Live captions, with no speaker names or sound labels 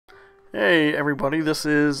Hey everybody, this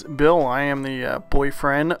is Bill. I am the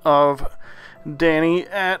boyfriend of Danny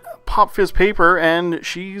at PopFizzPaper, and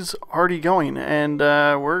she's already going, and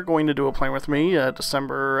we're going to do a plan with me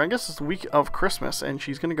December, I guess it's the week of Christmas, and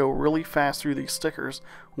she's going to go really fast through these stickers,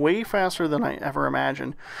 way faster than I ever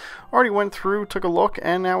imagined. Already went through, took a look,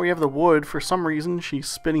 and now we have the wood. For some reason she's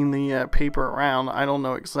spinning the paper around. I don't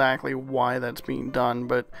know exactly why that's being done,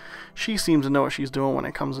 but she seems to know what she's doing when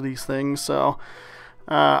it comes to these things, so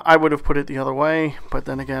I would have put it the other way, but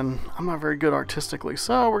then again, I'm not very good artistically,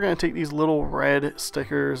 so we're going to take these little red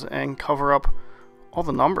stickers and cover up all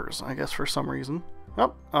the numbers, I guess, for some reason.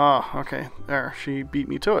 Okay, there, she beat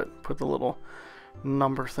me to it. Put the little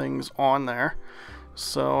number things on there.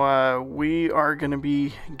 So we are going to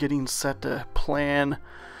be getting set to plan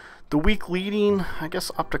the week leading, I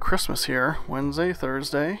guess, up to Christmas here. Wednesday,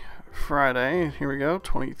 Thursday, Friday, here we go,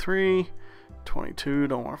 23, 22,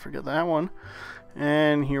 don't want to forget that one.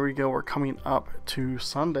 And here we go, we're coming up to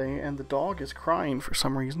Sunday, and the dog is crying for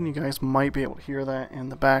some reason. You guys might be able to hear that in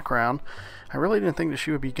the background. I really didn't think that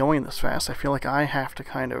she would be going this fast. I feel like I have to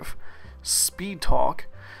kind of speed talk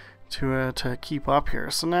to keep up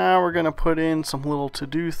here. So now we're going to put in some little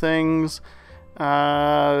to-do things.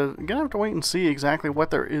 I'm going to have to wait and see exactly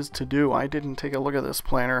what there is to do. I didn't take a look at this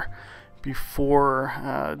planner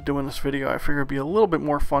before doing this video. I figured it'd be a little bit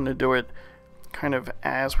more fun to do it kind of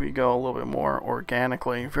as we go, a little bit more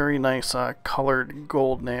organically. Very nice colored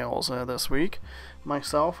gold nails this week.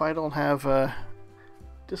 Myself, I don't have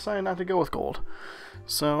decided not to go with gold.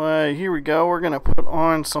 So here we go. We're gonna put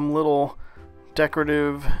on some little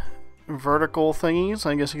decorative vertical thingies.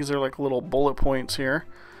 I guess these are like little bullet points here.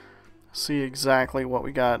 See exactly what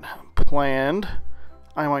we got planned.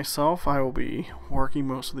 I myself, I will be working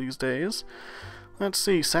most of these days. Let's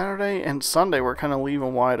see, Saturday and Sunday we're kind of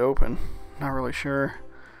leaving wide open. Not really sure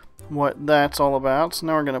what that's all about. So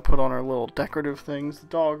now we're going to put on our little decorative things. The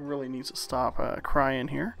dog really needs to stop crying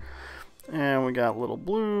here. And we got little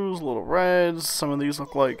blues, little reds. Some of these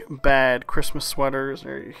look like bad Christmas sweaters.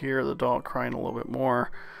 There you hear the dog crying a little bit more.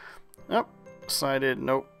 Yep, decided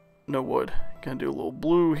nope, no wood. Gonna do a little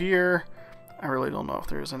blue here. I really don't know if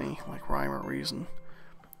there's any like rhyme or reason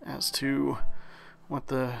as to what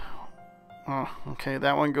the... okay,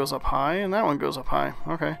 that one goes up high and that one goes up high.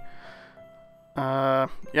 Okay.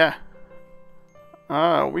 Yeah.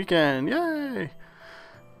 Weekend, yay!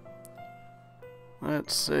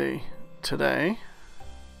 Let's see. Today.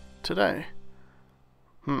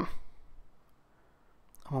 I'm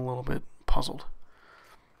a little bit puzzled.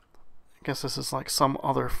 I guess this is like some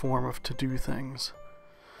other form of to-do things.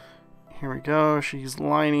 Here we go. She's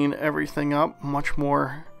lining everything up, much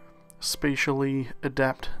more spatially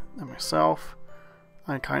adept than myself.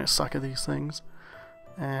 I kind of suck at these things.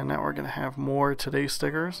 And now we're going to have more today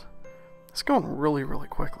stickers. It's going really, really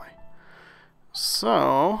quickly.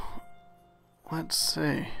 So, let's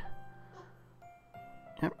see.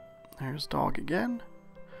 Yep, there's dog again.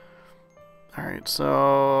 Alright,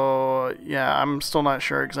 so yeah, I'm still not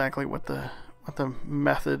sure exactly what the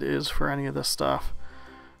method is for any of this stuff.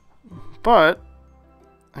 But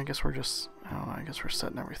I guess we're just, I don't know, I guess we're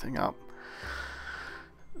setting everything up.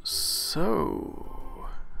 So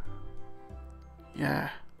yeah,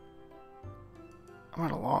 I'm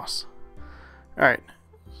at a loss. Alright,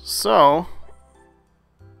 so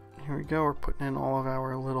here we go. We're putting in all of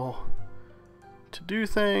our little to-do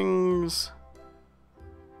things.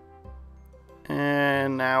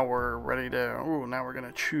 And now we're ready to, now we're going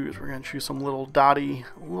to choose. We're going to choose some little dotty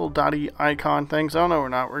icon things. Oh no, we're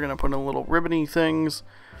not. We're going to put in little ribbony things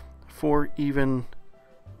for even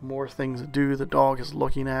more things to do. The dog is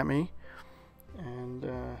looking at me. And,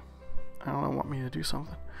 I don't know, want me to do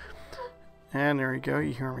something. And there you go,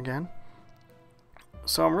 you hear him again.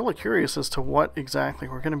 So I'm really curious as to what exactly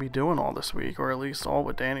we're going to be doing all this week, or at least all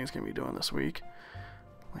what Danny's going to be doing this week.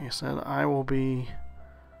 Like I said, I will be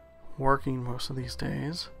working most of these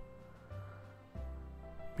days.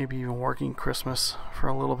 Maybe even working Christmas for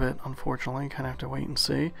a little bit, unfortunately. Kind of have to wait and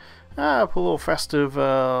see. Put a little festive,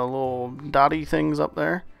 little dotty things up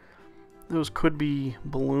there. Those could be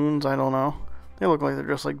balloons, I don't know. They look like they're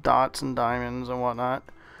just like dots and diamonds and whatnot.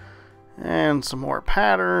 And some more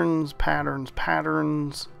patterns.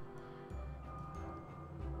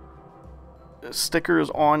 Stickers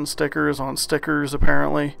on stickers,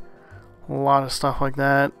 apparently. A lot of stuff like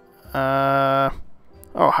that. Oh,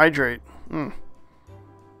 hydrate.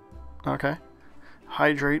 Okay.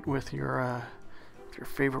 Hydrate with your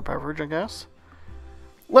favorite beverage, I guess.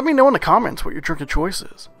 Let me know in the comments what your drink of choice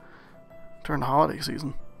is during the holiday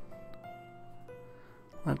season.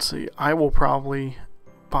 Let's see. I will probably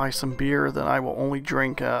buy some beer that I will only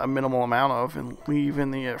drink a minimal amount of and leave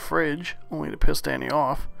in the fridge, only to piss Danny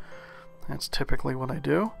off. That's typically what I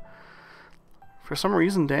do. For some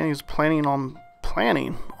reason, Danny's planning on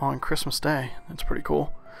Christmas Day. That's pretty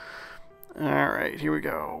cool. Alright, here we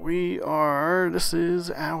go. This is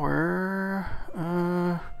our,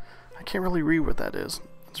 I can't really read what that is.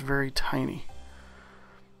 It's very tiny.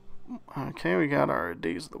 Okay, we got our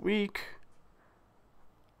days of the week.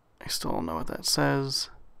 I still don't know what that says.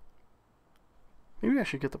 Maybe I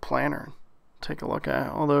should get the planner and take a look at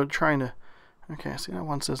it. Although trying to... Okay, I see that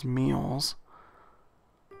one says meals.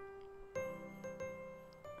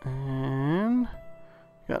 And...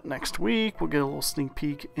 got next week. We'll get a little sneak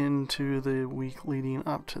peek into the week leading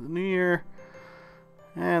up to the new year.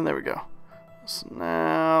 And there we go. So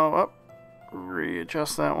now,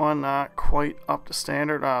 readjust that one. Not quite up to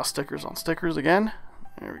standard. Stickers on stickers again.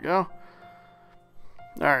 There we go.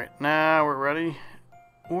 Alright, now we're ready.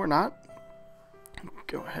 Or not.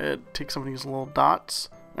 Go ahead, take some of these little dots.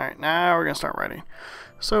 Alright, now we're going to start writing.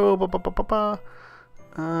 So,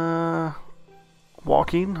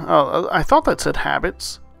 walking. Oh, I thought that said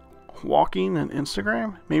habits. Walking and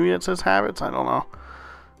Instagram. Maybe it says habits. I don't know.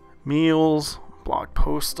 Meals. Blog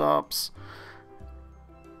post ups.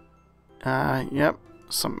 Yep.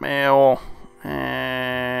 Some mail.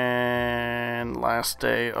 And last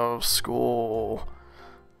day of school.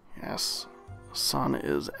 Yes. Son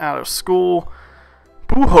is out of school.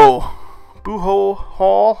 Boo-ho. Boo-ho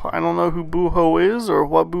Hall. I don't know who Boo-ho is or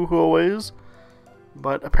what Boo-ho is.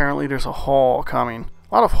 But apparently there's a haul coming.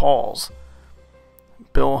 A lot of hauls.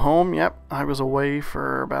 Bill home. Yep. I was away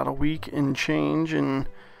for about a week and change in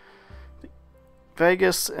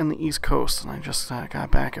Vegas and the East Coast. And I just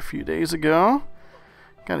got back a few days ago.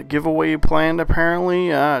 Got a giveaway planned apparently.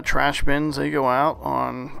 Trash bins, they go out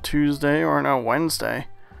on Tuesday or no, Wednesday.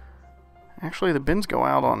 Actually, the bins go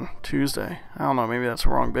out on Tuesday. I don't know, maybe that's the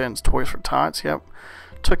wrong bins. Toys for Tots, yep.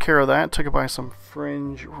 Took care of that. Took it by some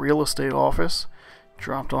fringe real estate office.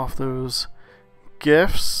 Dropped off those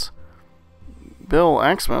gifts. Bill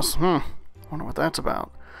Xmas, wonder what that's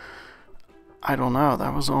about. I don't know.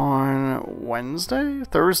 That was on Wednesday?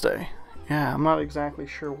 Thursday. Yeah, I'm not exactly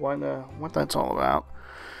sure what that's all about.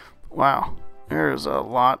 Wow, there's a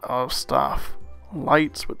lot of stuff.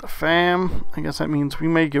 Lights with the fam. I guess that means we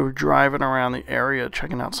may go driving around the area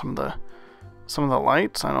checking out some of the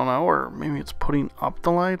lights. I don't know, or maybe it's putting up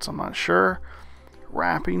the lights. I'm not sure.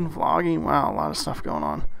 Rapping, vlogging. Wow, a lot of stuff going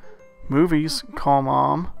on. Movies. Call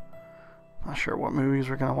Mom. Not sure what movies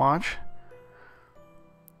we're gonna watch.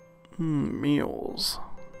 Meals.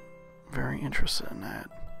 Very interested in that.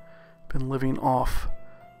 Been living off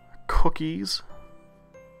cookies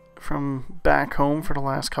from back home for the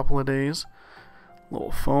last couple of days.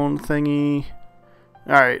 Little phone thingy.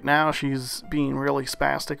 Alright, now she's being really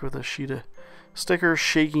spastic with a sheet of stickers,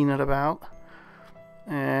 shaking it about.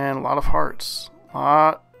 And a lot of hearts. A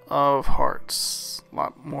lot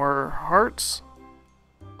more hearts.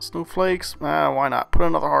 Snowflakes. Why not? Put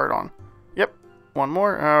another heart on. Yep. One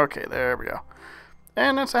more. Okay, there we go.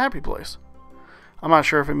 And that's a happy place. I'm not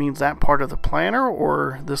sure if it means that part of the planner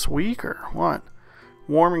or this week or what.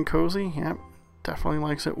 Warm and cozy. Yep. Definitely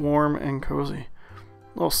likes it warm and cozy.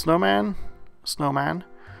 Little snowman.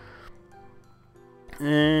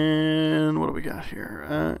 And what do we got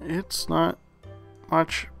here? It's not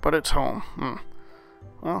much, but it's home.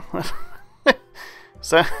 Well,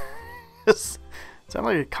 is that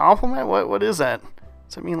like a compliment? What is that?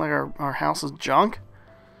 Does that mean like our house is junk?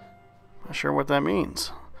 Not sure what that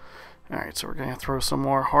means. Alright, so we're going to throw some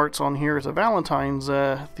more hearts on here. It's a Valentine's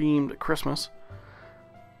themed Christmas.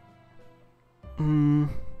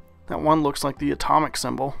 That one looks like the atomic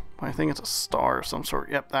symbol. I think it's a star of some sort.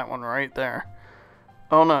 Yep, that one right there.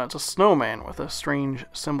 Oh no, it's a snowman with a strange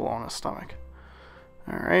symbol on his stomach.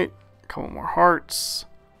 Alright, a couple more hearts.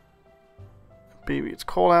 Baby, it's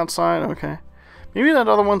cold outside. Okay. Maybe that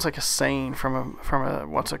other one's like a saying from a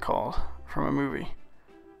what's it called? From a movie.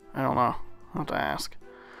 I don't know. I'll have to ask.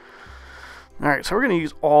 Alright, so we're going to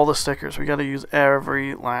use all the stickers. We got to use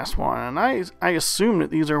every last one. And I assume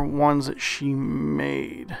that these are ones that she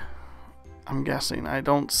made. I'm guessing. I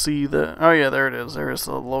don't see the... Oh yeah, there it is. There is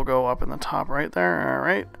the logo up in the top right there.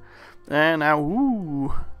 Alright. And now,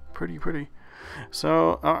 ooh, pretty.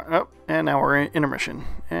 So, and now we're in intermission.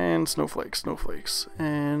 And snowflakes.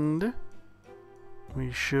 And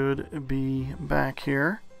we should be back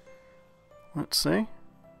here. Let's see.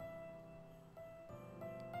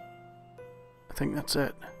 I think that's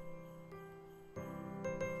it.